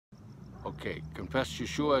Okay, confess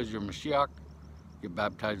Yeshua as your Mashiach, get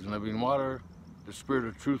baptized in living water. The Spirit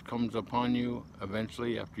of truth comes upon you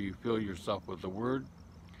eventually after you fill yourself with the Word.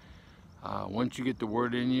 Once you get the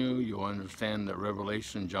Word in you, you'll understand that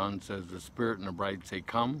Revelation, John says, the Spirit and the bride say,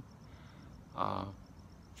 come.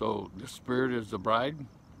 So the Spirit is the bride,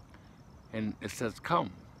 and it says,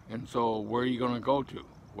 come. And so where are you going to go to?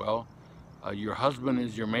 Well, your husband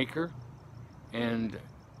is your maker, and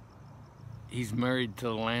he's married to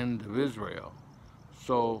the land of Israel.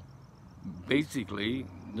 So basically,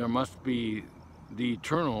 there must be the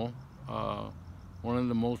eternal, one of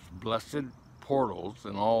the most blessed portals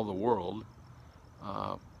in all the world.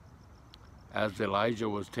 As Elijah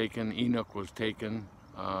was taken, Enoch was taken,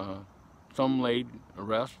 some laid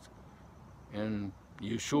rest, and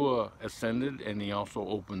Yeshua ascended, and he also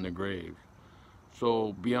opened the grave.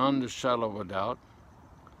 So beyond the shadow of a doubt,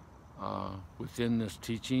 within this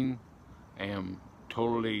teaching, I am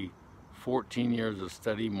totally 14 years of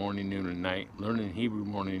study, morning, noon, and night, learning Hebrew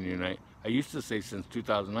morning, noon, and night. I used to say since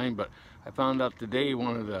 2009, but I found out today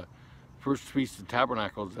one of the first Feast of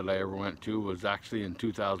Tabernacles that I ever went to was actually in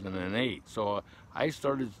 2008. So I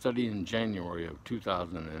started studying in January of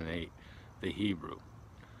 2008, the Hebrew.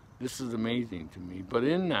 This is amazing to me. But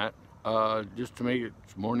in that, just to make it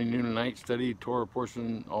morning, noon, and night study, Torah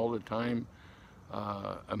portion all the time,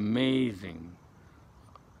 amazing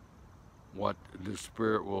what the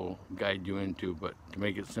Spirit will guide you into. But to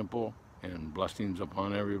make it simple, and blessings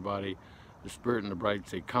upon everybody, the Spirit and the bride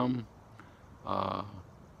say, come.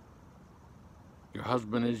 Your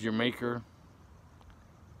husband is your maker.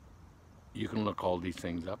 You can look all these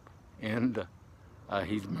things up. And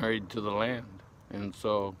he's married to the land. And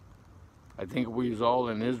so I think if we was all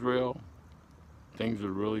in Israel, things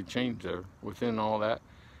would really change there. Within all that,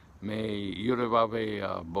 may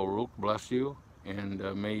Yudavave Baruch bless you, and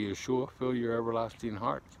may Yeshua fill your everlasting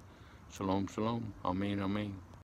hearts. Shalom, shalom. Amen, amen.